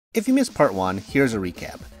If you missed part 1, here's a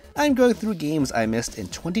recap. I'm going through games I missed in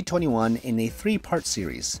 2021 in a 3-part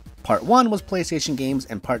series. Part 1 was PlayStation games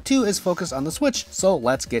and part 2 is focused on the Switch, so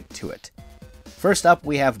let's get to it. First up,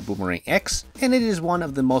 we have Boomerang X, and it is one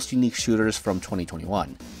of the most unique shooters from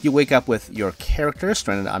 2021. You wake up with your character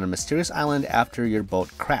stranded on a mysterious island after your boat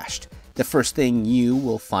crashed. The first thing you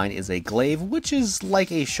will find is a glaive, which is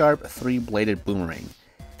like a sharp 3-bladed boomerang.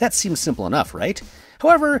 That seems simple enough, right?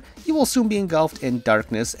 However, you will soon be engulfed in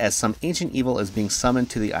darkness as some ancient evil is being summoned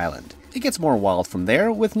to the island. It gets more wild from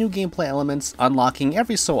there, with new gameplay elements unlocking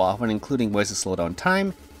every so often, including ways to slow down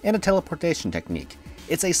time and a teleportation technique.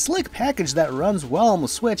 It's a slick package that runs well on the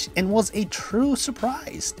Switch and was a true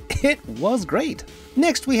surprise. It was great!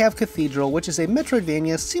 Next we have Cathedral, which is a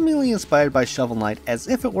Metroidvania seemingly inspired by Shovel Knight as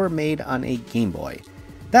if it were made on a Game Boy.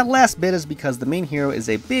 That last bit is because the main hero is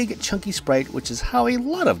a big, chunky sprite, which is how a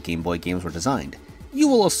lot of Game Boy games were designed. You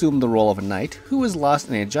will assume the role of a knight who is lost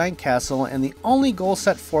in a giant castle and the only goal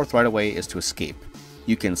set forth right away is to escape.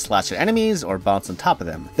 You can slash at enemies or bounce on top of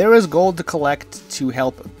them. There is gold to collect to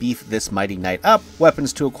help beef this mighty knight up,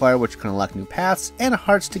 weapons to acquire which can unlock new paths, and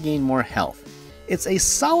hearts to gain more health. It's a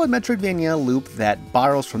solid Metroidvania loop that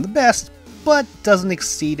borrows from the best, but doesn't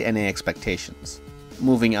exceed any expectations.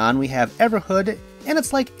 Moving on, we have Everhood, and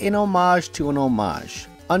it's like an homage to an homage.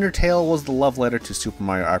 Undertale was the love letter to Super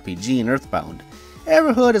Mario RPG and Earthbound.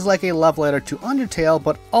 Everhood is like a love letter to Undertale,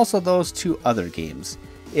 but also those two other games.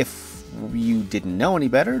 If you didn't know any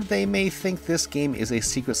better, they may think this game is a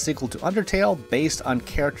secret sequel to Undertale based on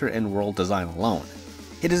character and world design alone.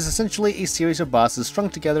 It is essentially a series of bosses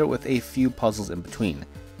strung together with a few puzzles in between.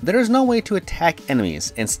 There is no way to attack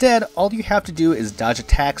enemies. Instead, all you have to do is dodge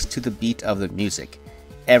attacks to the beat of the music.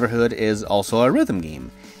 Everhood is also a rhythm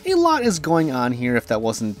game. A lot is going on here if that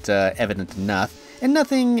wasn't evident enough, and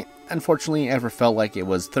nothing unfortunately ever felt like it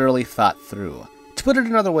was thoroughly thought through. To put it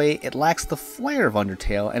another way, it lacks the flair of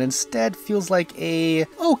Undertale and instead feels like a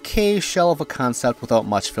okay shell of a concept without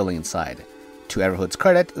much filling inside. To Everhood's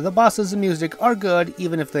credit, the bosses and music are good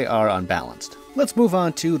even if they are unbalanced. Let's move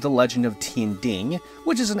on to The Legend of Tianding,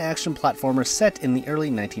 which is an action platformer set in the early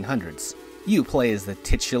 1900s. You play as the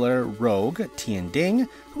titular rogue, Tianding,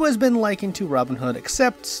 who has been likened to Robin Hood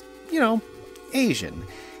except, Asian.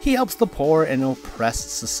 He helps the poor and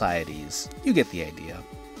oppressed societies. You get the idea.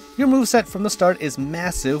 Your moveset from the start is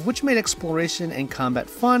massive, which made exploration and combat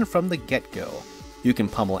fun from the get-go. You can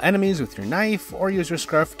pummel enemies with your knife, or use your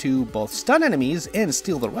scarf to both stun enemies and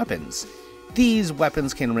steal their weapons. These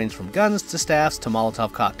weapons can range from guns to staffs to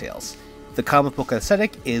Molotov cocktails. The comic book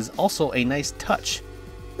aesthetic is also a nice touch.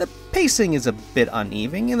 The pacing is a bit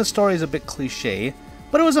uneven and the story is a bit cliche,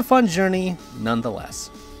 but it was a fun journey nonetheless.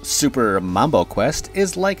 Super Mombo Quest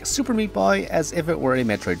is like Super Meat Boy as if it were a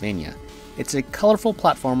Metroidvania. It's a colorful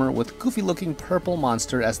platformer with goofy looking purple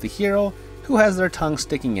monster as the hero who has their tongue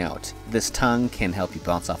sticking out. This tongue can help you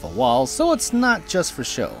bounce off a wall, so it's not just for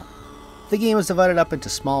show. The game is divided up into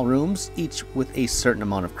small rooms, each with a certain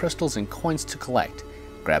amount of crystals and coins to collect.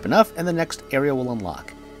 Grab enough and the next area will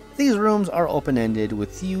unlock. These rooms are open-ended,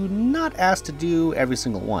 with you not asked to do every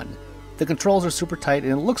single one. The controls are super tight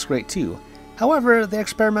and it looks great too. However, the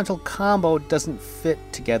experimental combo doesn't fit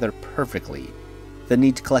together perfectly. The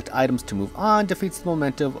need to collect items to move on defeats the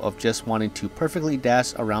momentum of just wanting to perfectly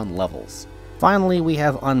dash around levels. Finally, we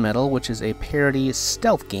have UnMetal, which is a parody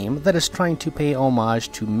stealth game that is trying to pay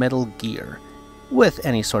homage to Metal Gear. With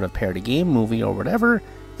any sort of parody game, movie, or whatever,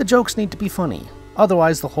 the jokes need to be funny.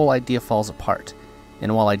 Otherwise, the whole idea falls apart.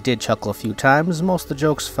 And while I did chuckle a few times, most of the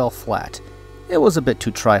jokes fell flat. It was a bit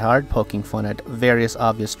too try-hard, poking fun at various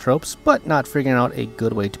obvious tropes, but not figuring out a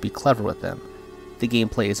good way to be clever with them. The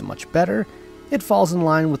gameplay isn't much better. It falls in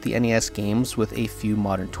line with the NES games with a few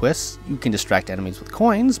modern twists. You can distract enemies with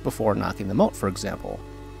coins before knocking them out, for example.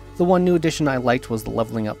 The one new addition I liked was the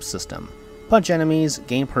leveling up system. Punch enemies,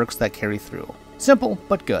 gain perks that carry through. Simple,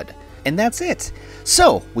 but good. And that's it!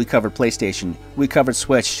 So, we covered PlayStation, we covered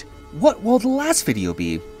Switch. What will the last video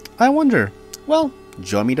be? I wonder. Well,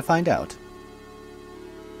 join me to find out.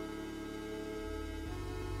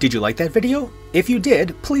 Did you like that video? If you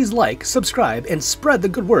did, please like, subscribe, and spread the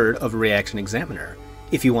good word of ReActionExaminer.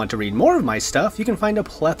 If you want to read more of my stuff, you can find a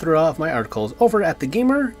plethora of my articles over at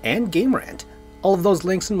TheGamer and Game Rant. All of those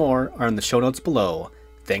links and more are in the show notes below.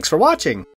 Thanks for watching!